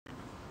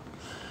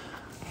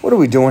What are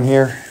we doing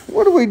here?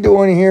 What are we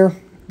doing here?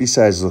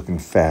 Besides looking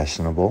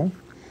fashionable.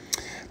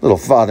 Little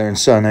father and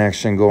son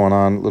action going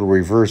on. Little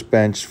reverse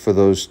bench for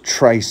those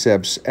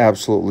triceps.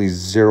 Absolutely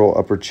zero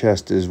upper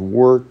chest is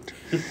worked.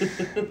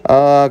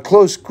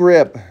 Close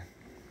grip.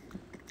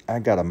 I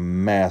got a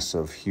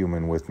massive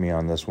human with me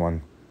on this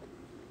one.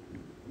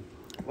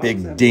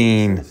 Big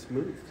Dean.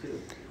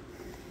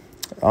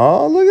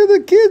 Oh, look at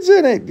the kids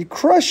in it. You're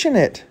crushing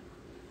it.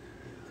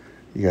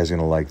 You guys are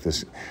going to like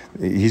this.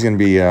 He's going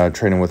to be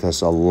training with us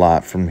a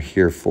lot from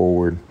here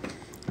forward.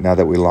 Now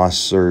that we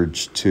lost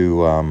Serge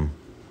to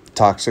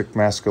toxic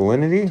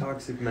masculinity.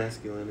 Toxic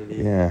masculinity.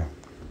 Yeah.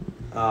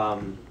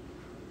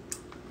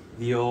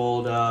 The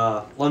old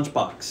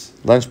lunchbox.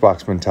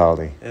 Lunchbox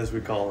mentality. As we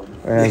call them.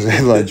 As a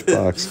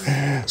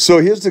lunchbox. So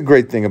here's the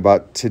great thing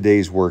about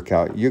today's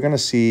workout. You're going to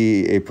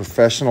see a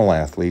professional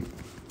athlete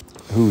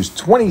who's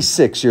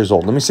 26 years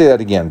old. Let me say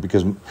that again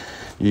because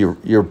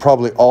you're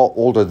probably all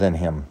older than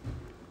him.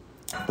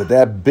 But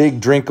that big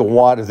drink of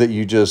water that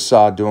you just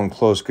saw doing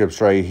close grips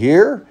right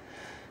here,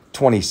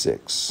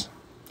 26.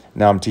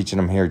 Now I'm teaching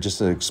them here just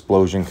an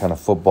explosion kind of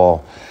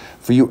football.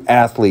 For you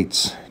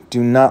athletes,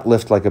 do not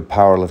lift like a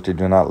power lifter.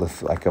 Do not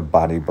lift like a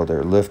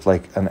bodybuilder. Lift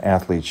like an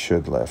athlete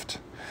should lift.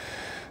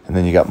 And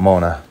then you got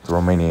Mona, the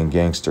Romanian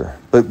gangster.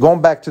 But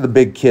going back to the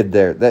big kid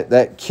there,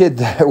 that kid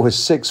there was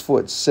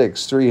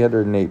 6'6",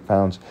 308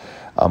 pounds,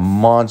 a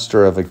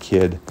monster of a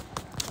kid,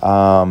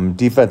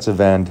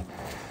 defensive end.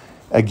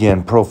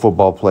 Again, pro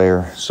football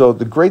player. So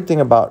the great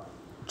thing about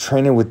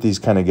training with these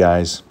kind of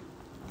guys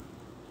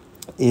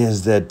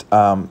is that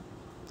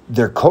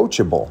they're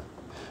coachable.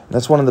 And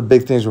that's one of the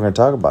big things we're going to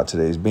talk about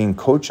today is being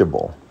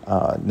coachable.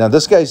 Now,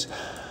 this guy's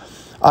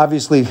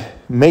obviously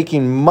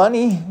making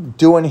money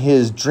doing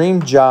his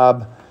dream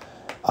job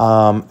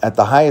at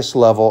the highest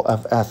level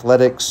of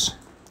athletics,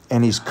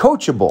 and he's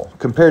coachable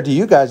compared to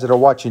you guys that are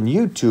watching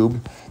YouTube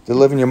that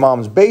live in your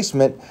mom's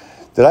basement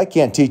that I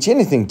can't teach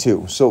anything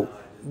to. So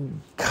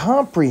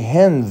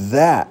comprehend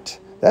that.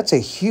 That's a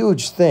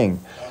huge thing.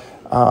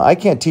 I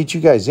can't teach you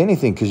guys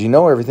anything because you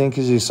know everything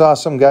because you saw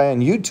some guy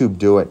on YouTube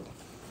do it.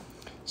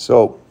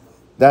 So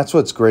that's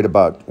what's great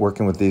about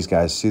working with these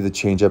guys. See the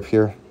change up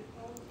here?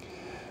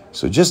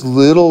 So just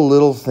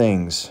little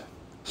things.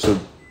 So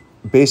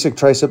basic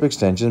tricep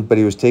extensions, but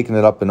he was taking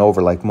it up and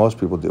over like most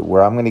people do,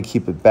 where I'm going to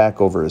keep it back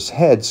over his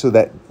head so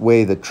that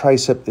way the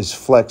tricep is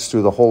flexed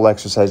through the whole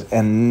exercise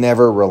and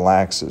never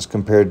relaxes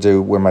compared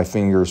to where my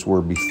fingers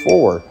were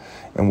before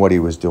and what he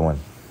was doing.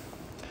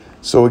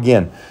 So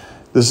again,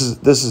 this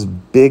is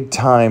big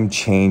time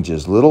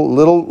changes,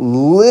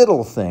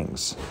 little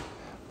things,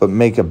 but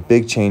make a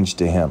big change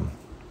to him.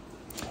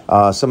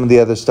 Some of the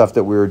other stuff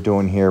that we were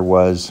doing here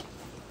was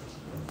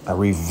a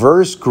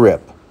reverse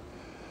grip.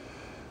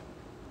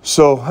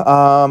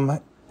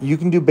 So you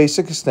can do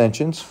basic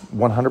extensions,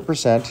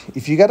 100%.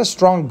 If you got a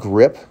strong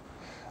grip,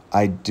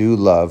 I do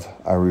love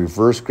a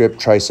reverse grip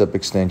tricep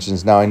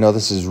extensions. Now, I know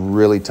this is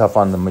really tough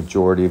on the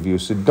majority of you,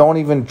 so don't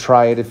even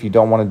try it if you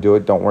don't want to do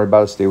it. Don't worry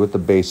about it. Stay with the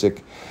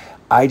basic.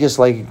 I just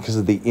like it because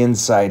of the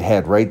inside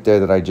head right there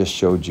that I just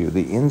showed you.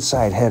 The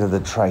inside head of the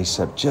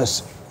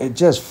tricep, it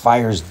just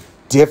fires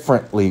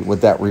differently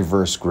with that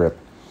reverse grip.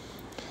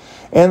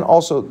 And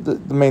also,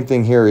 the main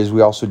thing here is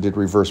we also did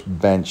reverse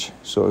bench.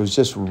 So it was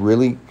just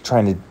really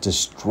trying to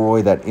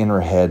destroy that inner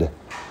head.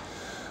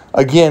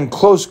 Again,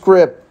 close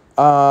grip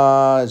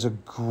is a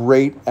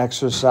great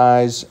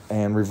exercise,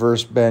 and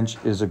reverse bench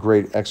is a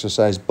great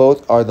exercise.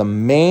 Both are the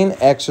main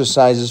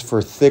exercises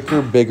for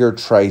thicker, bigger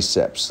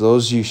triceps.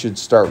 Those you should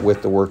start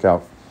with the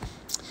workout.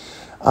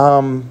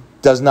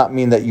 Does not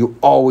mean that you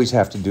always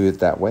have to do it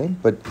that way,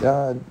 but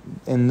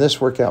in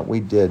this workout we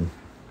did.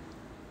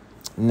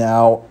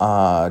 Now,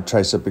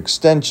 tricep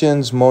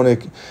extensions. Mona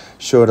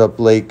showed up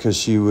late because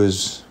she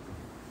was,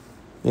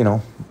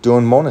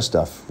 doing Mona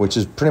stuff, which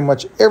is pretty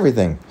much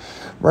everything,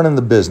 running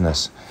the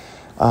business.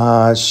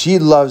 She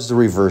loves the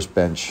reverse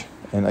bench.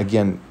 And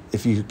again,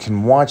 if you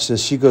can watch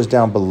this, she goes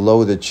down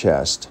below the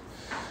chest.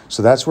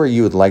 So that's where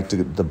you would like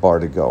the bar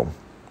to go.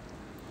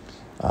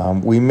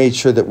 We made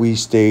sure that we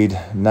stayed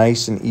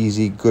nice and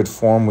easy, good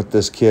form with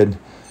this kid.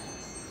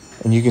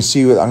 And you can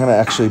see I'm going to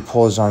actually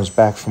pull his arms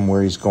back from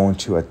where he's going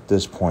to at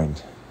this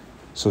point.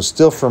 So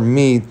still for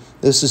me,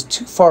 this is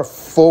too far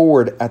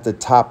forward at the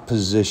top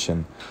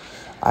position.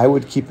 I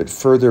would keep it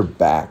further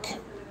back.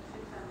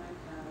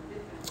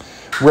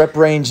 Rep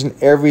range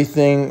and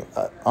everything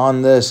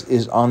on this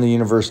is on the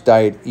Universe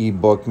Diet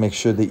ebook. Make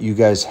sure that you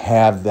guys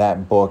have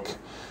that book.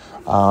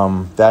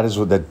 That is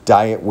what the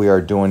diet we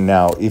are doing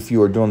now. If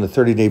you are doing the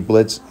 30-day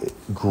blitz,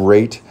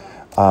 great.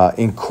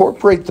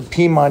 Incorporate the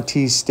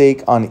Piedmontese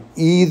steak on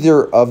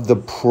either of the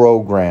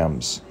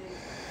programs.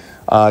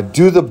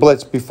 Do the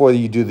blitz before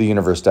you do the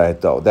Universe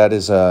Diet, though. That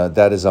is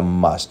a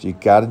must. You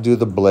got to do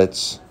the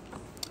blitz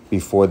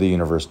before the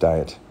Universe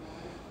Diet.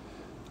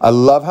 I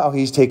love how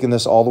he's taken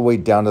this all the way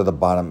down to the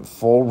bottom.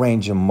 Full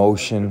range of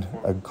motion,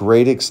 a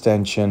great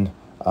extension.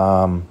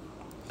 And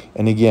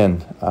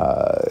again,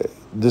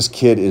 this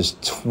kid is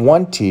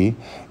 20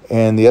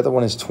 and the other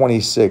one is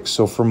 26.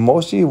 So for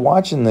most of you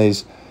watching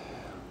these,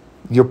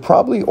 you're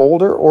probably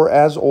older or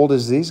as old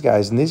as these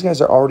guys, and these guys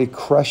are already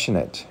crushing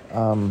it.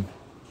 And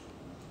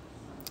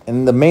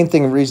the main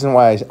reason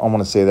why I want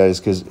to say that is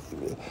because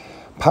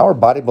power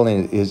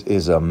bodybuilding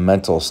is a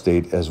mental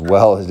state as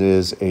well as it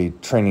is a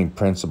training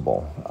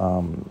principle.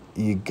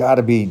 You got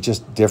to be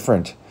just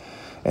different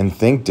and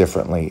think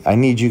differently. I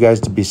need you guys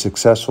to be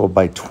successful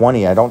by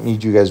 20. I don't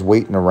need you guys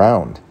waiting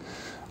around.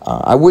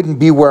 I wouldn't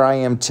be where I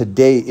am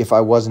today if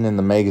I wasn't in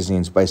the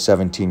magazines by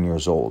 17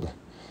 years old.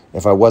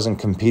 If I wasn't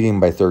competing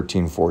by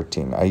 13,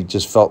 14. I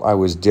just felt I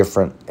was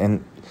different.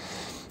 And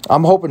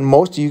I'm hoping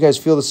most of you guys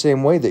feel the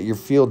same way, that you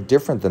feel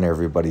different than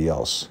everybody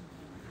else.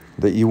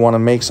 That you want to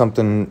make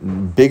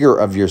something bigger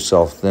of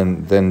yourself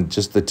than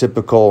just the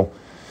typical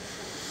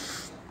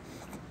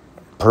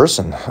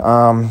person.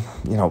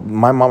 You know,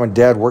 my mom and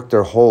dad worked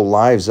their whole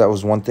lives. That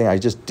was one thing I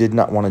just did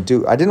not want to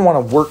do. I didn't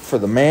want to work for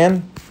the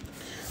man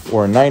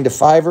or a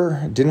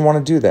 9-to-5er. Didn't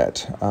want to do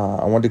that.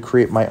 I wanted to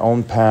create my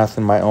own path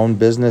and my own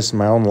business and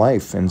my own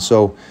life. And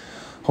so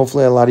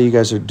hopefully a lot of you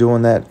guys are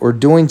doing that, or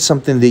doing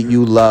something that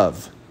you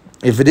love.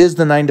 If it is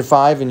the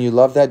 9-to-5 and you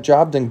love that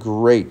job, then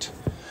great.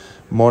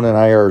 Mona and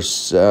I are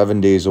 7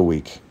 days a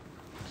week.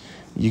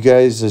 You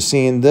guys are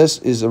seeing this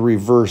is a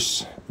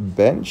reverse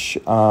bench,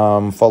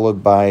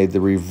 followed by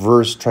the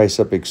reverse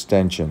tricep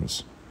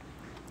extensions.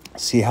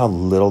 See how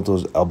little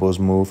those elbows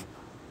move?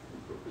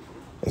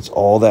 It's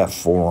all that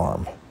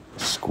forearm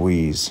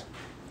squeeze.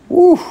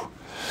 Woo!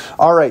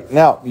 All right,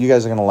 now you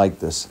guys are going to like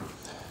this.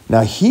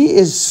 Now, he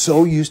is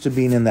so used to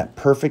being in that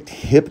perfect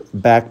hip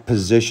back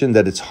position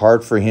that it's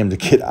hard for him to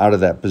get out of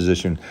that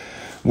position,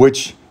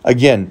 which,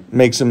 again,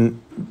 makes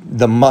him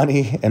the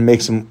money and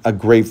makes him a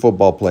great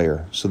football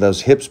player. So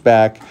those hips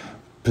back,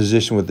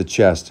 position with the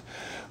chest.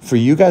 For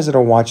you guys that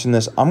are watching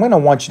this, I'm going to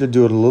want you to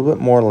do it a little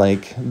bit more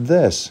like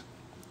this.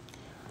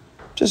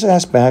 Just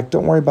ass back.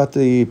 Don't worry about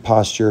the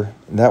posture.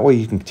 That way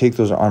you can take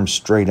those arms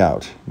straight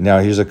out. Now,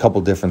 here's a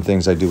couple different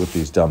things I do with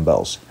these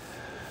dumbbells.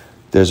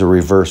 There's a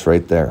reverse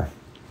right there.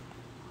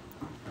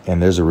 And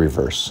there's a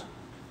reverse.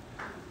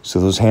 So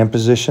those hand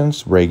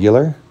positions,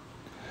 regular.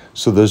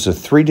 So those are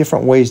 3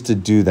 different ways to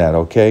do that,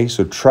 okay?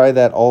 So try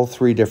that all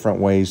 3 different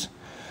ways.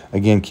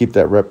 Again, keep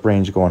that rep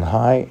range going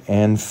high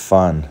and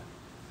fun.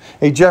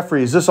 Hey,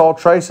 Jeffrey, is this all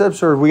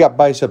triceps or we got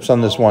biceps on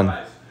this one?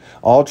 Biceps.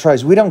 All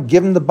tries. We don't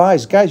give them the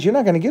buys. Guys, you're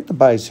not going to get the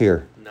buys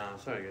here. No,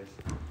 sorry, guys.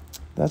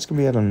 That's going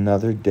to be at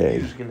another day.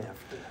 You're just going to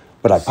have to.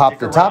 But I popped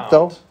the top,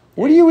 though.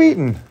 What are you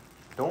eating?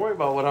 Don't worry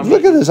about what I'm Look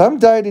eating. at this. I'm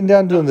dieting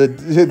down doing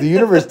the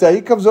universe diet.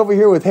 He comes over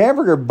here with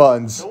hamburger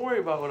buns. Don't worry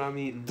about what I'm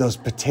eating. Those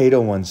potato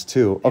ones,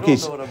 too. You Okay.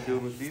 don't know what I'm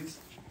doing with these.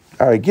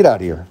 All right, get out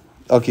of here.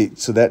 Okay,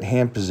 so that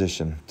hand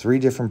position. 3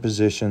 different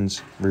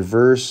positions.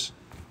 Reverse,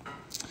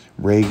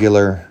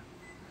 regular,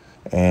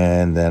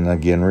 and then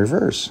again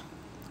reverse.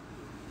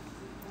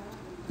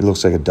 He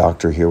looks like a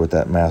doctor here with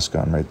that mask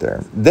on right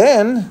there.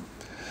 Then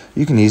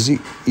you can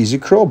easy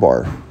curl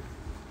bar.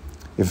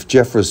 If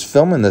Jeff was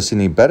filming this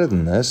any better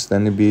than this,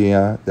 then it'd be,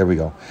 there we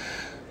go.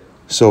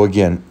 So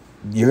again,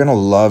 you're going to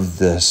love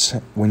this.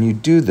 When you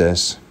do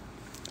this,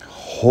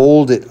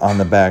 hold it on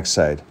the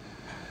backside.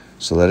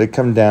 So let it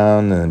come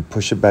down and then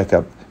push it back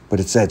up. But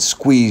it's that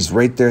squeeze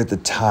right there at the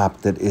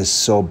top that is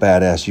so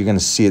badass. You're going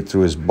to see it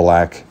through his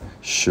black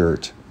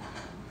shirt,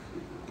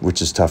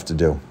 which is tough to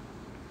do.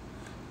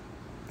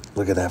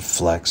 Look at that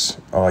flex.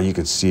 Oh, you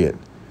could see it.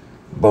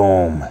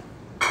 Boom.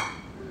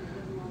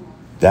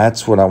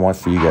 That's what I want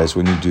for you guys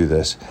when you do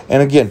this.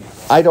 And again,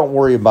 I don't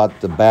worry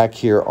about the back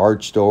here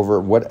arched over,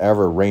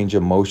 whatever, range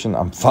of motion.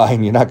 I'm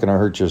fine. You're not going to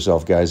hurt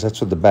yourself, guys.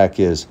 That's what the back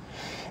is.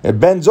 It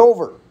bends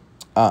over.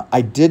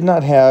 I did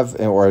not have,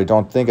 or I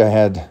don't think I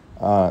had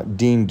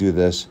Dean do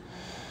this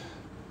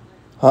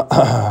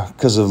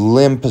because of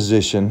limb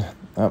position.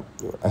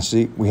 I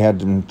see we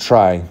had him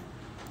try.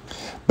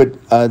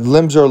 But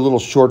limbs are a little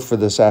short for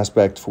this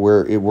aspect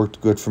where it worked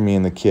good for me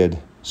and the kid.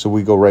 So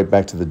we go right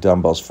back to the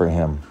dumbbells for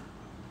him.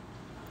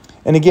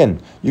 And again,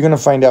 you're going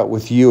to find out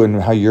with you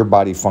and how your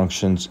body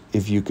functions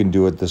if you can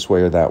do it this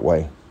way or that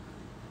way.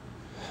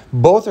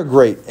 Both are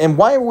great. And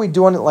why are we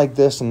doing it like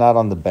this and not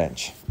on the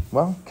bench?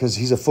 Well, because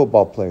he's a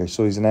football player,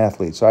 so he's an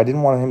athlete. So I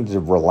didn't want him to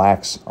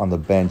relax on the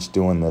bench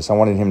doing this. I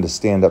wanted him to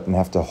stand up and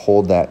have to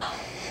hold that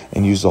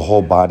and use the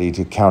whole body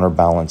to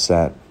counterbalance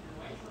that.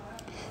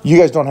 You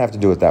guys don't have to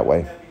do it that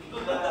way.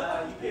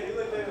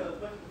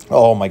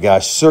 Oh my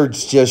gosh,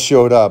 Serge just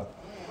showed up.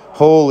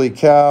 Holy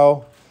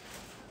cow.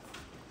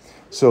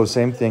 So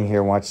same thing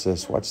here. Watch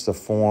this. Watch the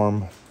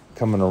form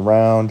coming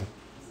around.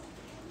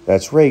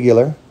 That's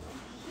regular.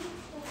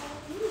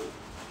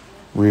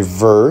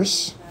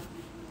 Reverse.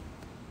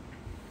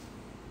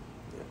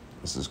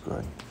 This is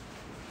good.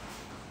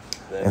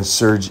 And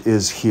Serge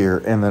is here.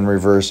 And then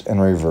reverse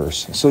and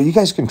reverse. So you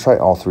guys can try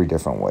all 3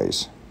 different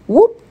ways.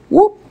 Whoop,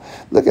 whoop.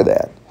 Look at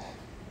that.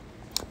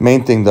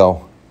 Main thing,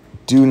 though,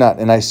 do not,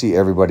 and I see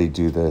everybody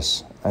do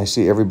this. I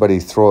see everybody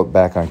throw it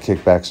back on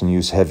kickbacks and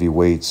use heavy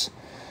weights.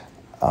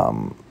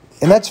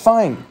 And that's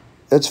fine.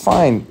 That's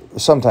fine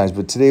sometimes,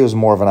 but today was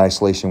more of an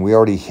isolation. We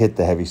already hit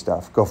the heavy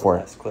stuff. Go for it.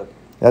 Last clip.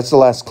 That's the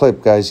last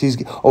clip, guys. He's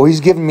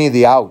giving me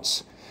the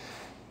outs.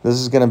 This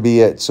is going to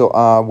be it. So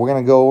we're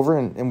going to go over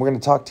and we're going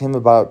to talk to him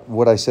about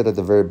what I said at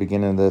the very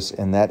beginning of this,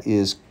 and that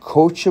is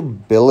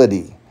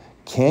coachability.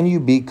 Can you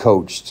be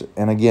coached?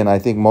 And again, I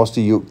think most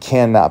of you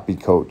cannot be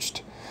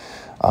coached.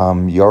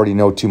 You already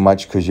know too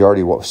much because you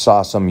already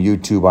saw some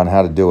YouTube on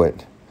how to do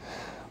it.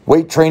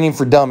 Weight Training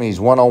for Dummies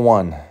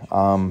 101.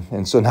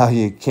 And so now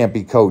you can't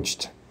be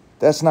coached.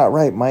 That's not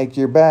right, Mike.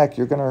 You're back.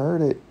 You're going to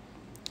hurt it.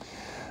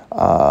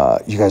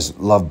 You guys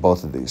love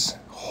both of these.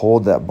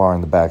 Hold that bar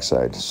on the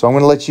backside. So I'm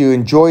going to let you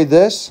enjoy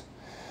this.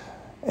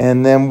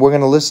 And then we're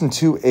going to listen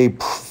to a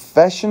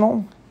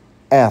professional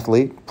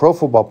athlete, pro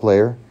football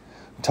player,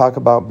 talk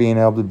about being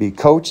able to be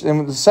coached.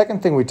 And the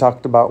second thing we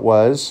talked about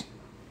was,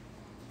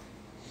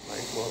 Like,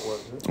 what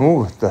was it?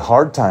 ooh, the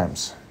hard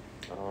times.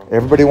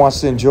 Everybody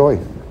wants to enjoy.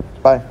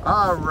 Bye.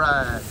 All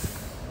right.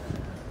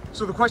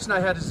 So the question I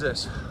had is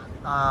this,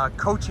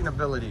 coaching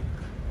ability.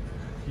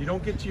 You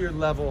don't get to your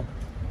level,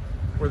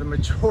 or the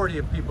majority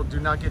of people do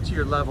not get to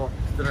your level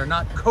that are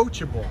not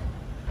coachable.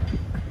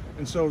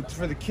 And so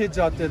for the kids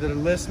out there that are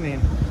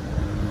listening,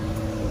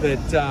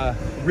 that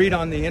read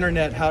on the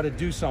internet how to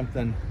do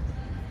something,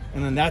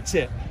 and then that's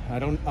it. I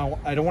don't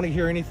want to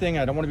hear anything.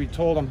 I don't want to be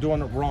told I'm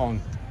doing it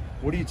wrong.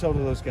 What do you tell to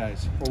those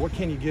guys? Or what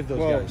can you give those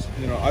guys?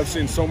 You know, I've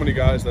seen so many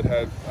guys that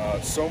had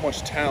so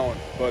much talent,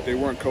 but they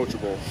weren't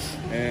coachable.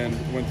 And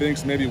when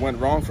things maybe went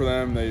wrong for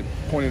them, they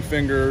pointed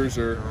fingers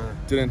or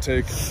didn't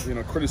take, you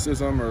know,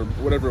 criticism or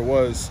whatever it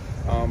was.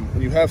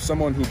 When you have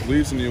someone who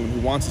believes in you and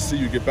who wants to see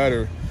you get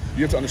better,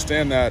 you have to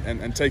understand that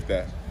and take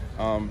that.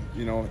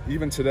 You know,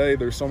 even today,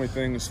 there's so many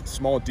things,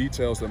 small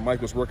details that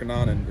Mike was working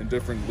on in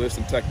different lifts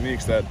and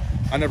techniques that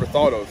I never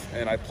thought of,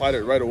 and I applied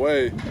it right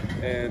away,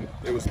 and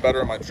it was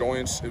better in my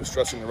joints, it was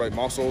stressing the right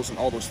muscles and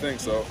all those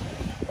things. So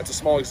that's a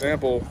small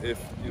example. If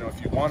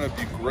you want to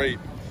be great,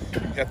 you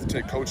have to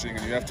take coaching,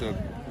 and you have to,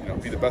 you know,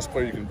 be the best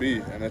player you can be,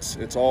 and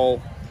it's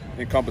all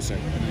encompassing.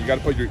 And you got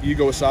to put your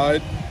ego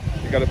aside,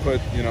 you got to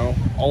put, you know,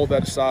 all of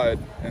that aside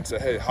and say,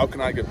 hey, how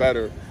can I get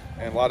better?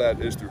 And a lot of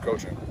that is through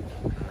coaching.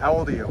 How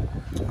old are you?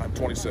 I'm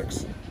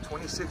 26.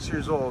 26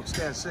 years old,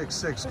 stand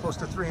 6'6", close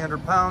to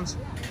 300 pounds.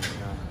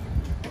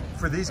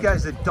 For these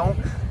guys that don't,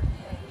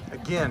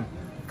 again,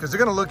 because they're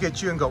going to look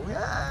at you and go,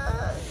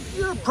 yeah,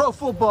 you're a pro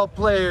football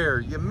player,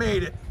 you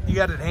made it, you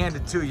got it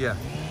handed to you.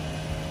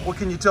 What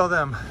can you tell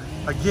them?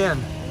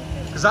 Again,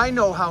 because I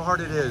know how hard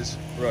it is.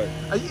 Right.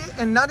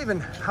 And not even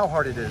how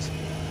hard it is.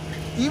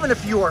 Even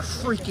if you are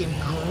freaking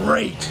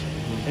great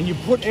and you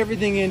put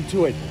everything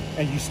into it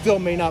and you still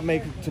may not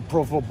make it to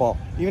pro football,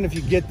 even if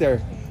you get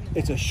there,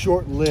 it's a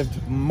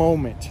short-lived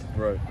moment.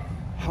 Right.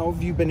 How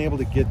have you been able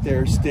to get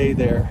there, stay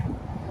there?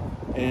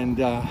 And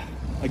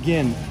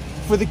again,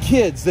 for the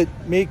kids that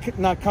may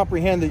not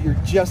comprehend that you're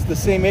just the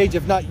same age,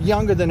 if not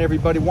younger than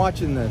everybody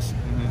watching this,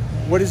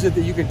 what is it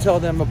that you can tell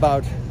them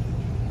about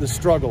the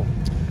struggle?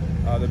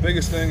 The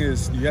biggest thing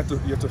is you have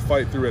to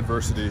fight through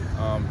adversity.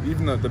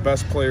 Even the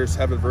best players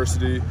have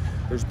adversity.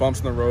 There's bumps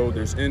in the road,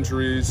 there's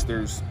injuries,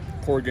 there's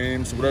poor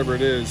games, whatever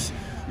it is.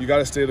 You got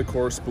to stay the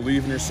course,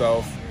 believe in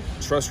yourself,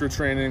 trust your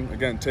training,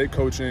 again, take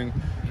coaching,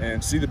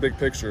 and see the big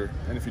picture.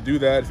 And if you do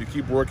that, if you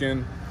keep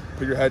working,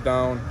 put your head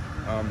down,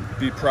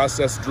 be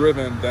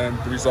process-driven, then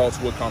the results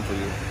will come for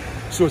you.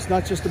 So it's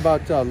not just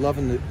about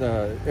loving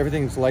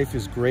everything's life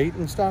is great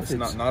and stuff?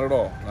 It's not at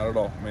all, not at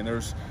all. I mean,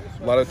 there's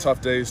a lot of tough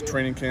days,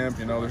 training camp,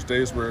 you know, there's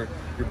days where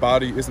your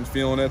body isn't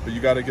feeling it, but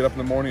you got to get up in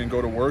the morning and go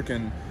to work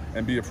and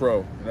be a pro.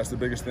 And that's the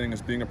biggest thing,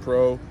 is being a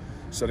pro,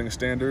 setting a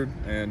standard,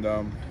 and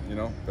you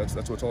know, that's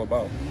what it's all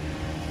about.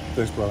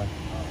 Thanks, brother.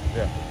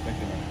 Yeah, thank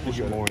you, man. We'll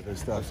get more of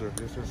this stuff. Yes, sir.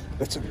 Yes, sir.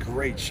 That's a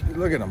great,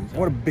 look at him.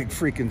 What a big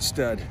freaking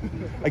stud.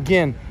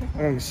 Again, I'm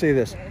going to say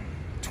this,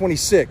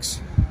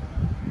 26.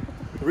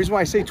 The reason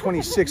why I say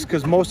 26,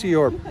 because most of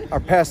you are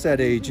past that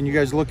age, and you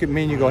guys look at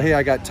me and you go, hey,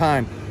 I got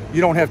time.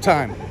 You don't have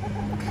time.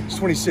 It's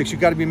 26. You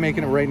got to be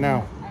making it right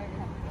now.